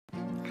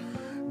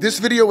This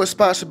video is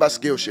sponsored by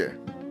Skillshare.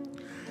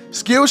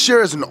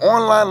 Skillshare is an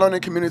online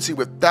learning community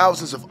with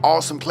thousands of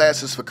awesome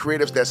classes for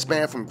creatives that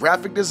span from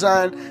graphic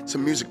design to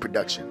music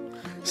production.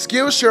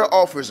 Skillshare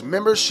offers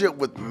membership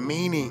with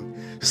meaning,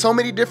 so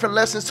many different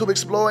lessons to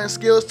explore and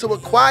skills to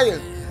acquire.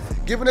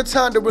 Given the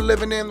time that we're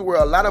living in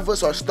where a lot of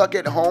us are stuck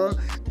at home,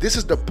 this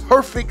is the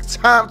perfect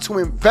time to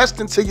invest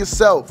into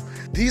yourself.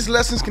 These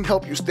lessons can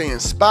help you stay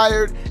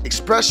inspired,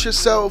 express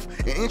yourself,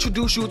 and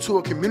introduce you to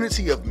a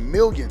community of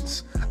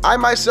millions. I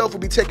myself will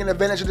be taking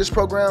advantage of this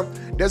program.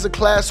 There's a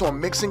class on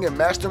mixing and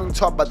mastering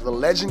taught by the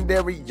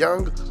legendary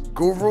young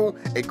guru,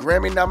 a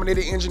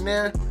Grammy-nominated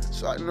engineer.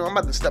 So I'm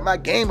about to step my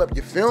game up,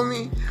 you feel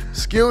me?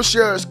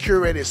 Skillshare is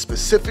curated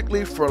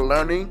specifically for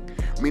learning,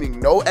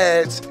 meaning no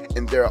ads,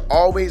 and they're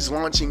always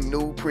launching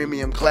new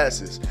premium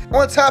classes.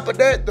 On top of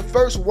that, the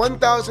first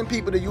 1,000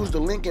 people to use the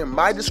link in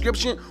my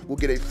description will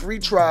get a free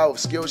trial of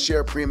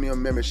Skillshare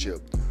Premium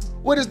membership.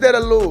 What is there to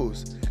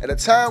lose? At a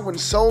time when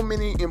so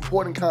many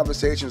important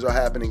conversations are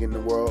happening in the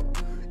world,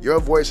 your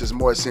voice is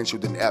more essential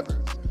than ever.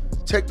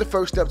 Take the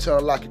first step to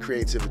unlock your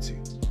creativity.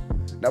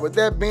 Now with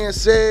that being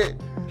said,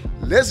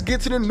 let's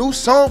get to the new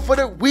song for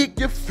the week,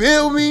 you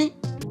feel me?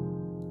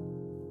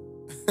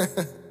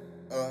 I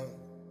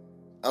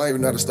don't even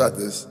know how to start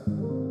this.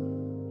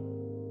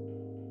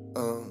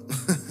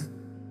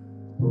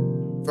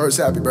 First,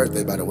 happy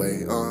birthday, by the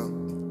way. So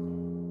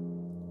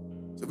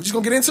we're just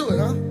gonna get into it,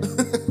 huh?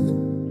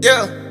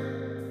 Yeah.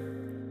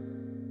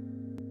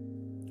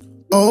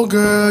 Oh,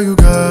 girl, you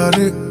got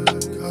it.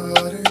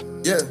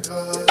 Yeah.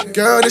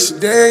 Girl, this your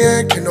day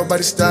and can't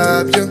nobody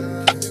stop you.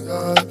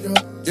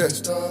 Yeah.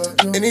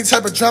 Any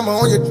type of drama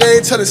on your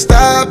day, tell her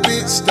stop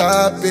it,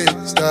 stop it,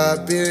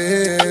 stop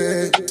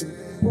it.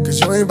 Cause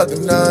you ain't about the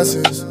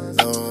nonsense,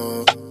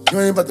 no. You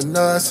ain't about the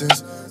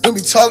nonsense. When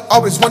we talk,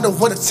 always wonder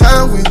what a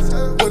time with.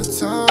 What a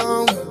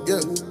time with,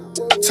 yeah.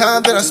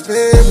 Time that I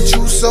spend with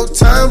you so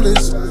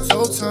timeless.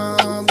 So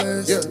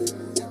timeless, yeah.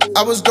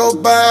 Hours go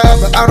by,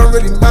 but I don't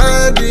really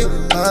mind it.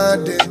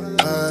 Mind it,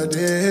 mind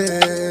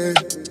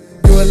it.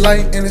 You a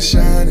light and it's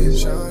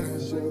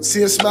shining.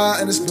 See a smile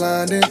and it's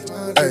blinding.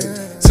 Ay.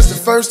 Since the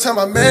first time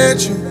I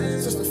met you,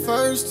 since the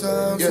first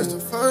time, yeah. Since the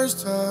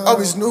first time,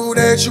 always knew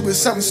that you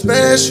was something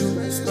special.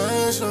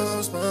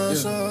 Special,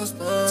 special,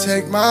 special.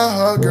 Take my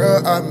heart,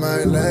 girl, I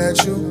might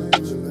let you.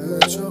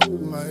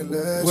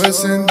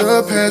 What's in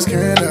the past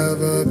can't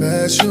ever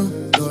bash you.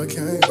 No, it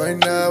can't. Right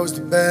now it's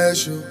the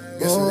best you.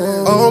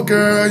 Oh,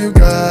 girl, you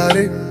got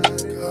it.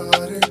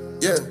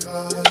 Yeah.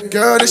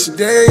 Girl, this your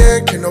day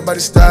and can't nobody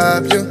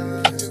stop you.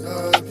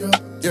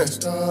 Yeah.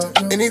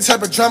 Any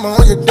type of drama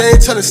on your day,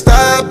 tell her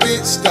stop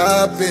it,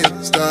 stop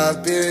it,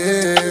 stop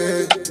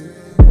it.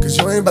 Cause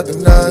you ain't about the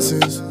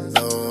nonsense,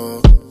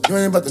 no. You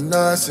ain't about the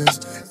nonsense.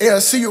 Yeah, I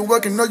see you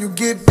working, know you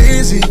get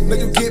busy, know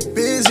you get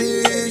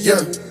busy,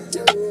 yeah.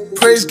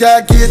 Praise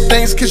God, give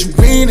thanks cause you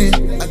winning.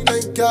 I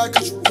thank God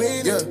cause you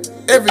winning, yeah.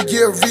 Every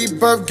year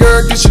rebirth,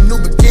 girl, get your new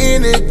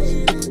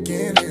beginning.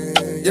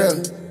 Yeah.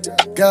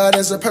 God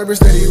has a purpose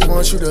that he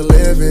wants you to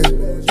live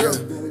in,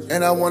 yeah.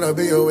 And I wanna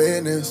be a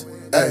witness,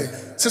 hey.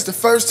 Since the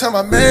first time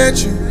I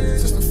met you,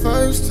 since the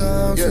first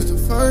time, yeah. Since the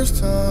first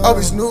time,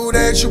 always knew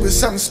that you was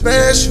something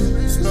special.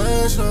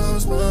 Special,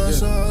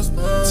 special, yeah.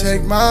 Special.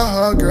 Take my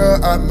heart, girl,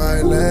 I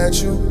might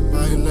let you.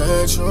 Might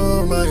let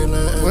you, might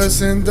let you. What's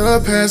in the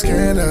past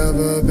can't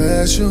ever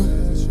bash you.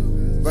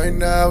 Right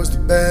now it's the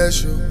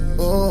best you.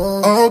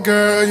 Oh,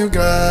 girl, you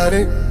got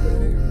it.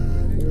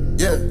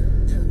 Yeah.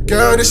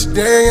 Girl, this your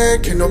day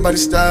and can't nobody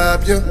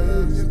stop you.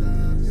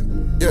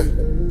 Yeah.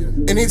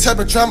 Any type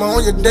of drama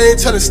on your day,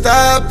 tell her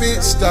stop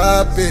it,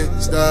 stop it,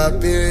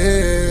 stop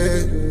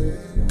it.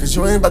 Cause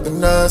you ain't about the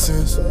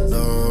nonsense,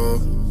 no.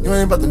 You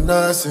ain't about the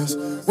nonsense.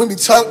 When we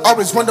talk,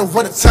 always wonder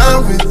what a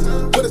time with.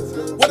 What a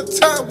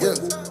time with, yeah.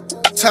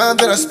 Time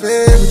that I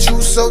spend with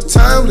you so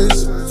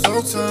timeless.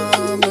 So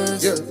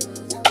timeless, yeah.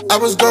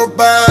 Hours go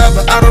by,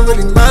 but I don't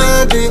really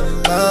mind it.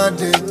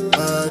 Mind it,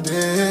 mind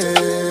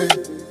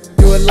it.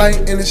 You a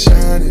light and it's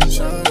shining.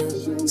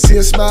 See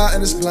a smile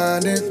and it's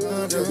blinding,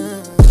 yeah.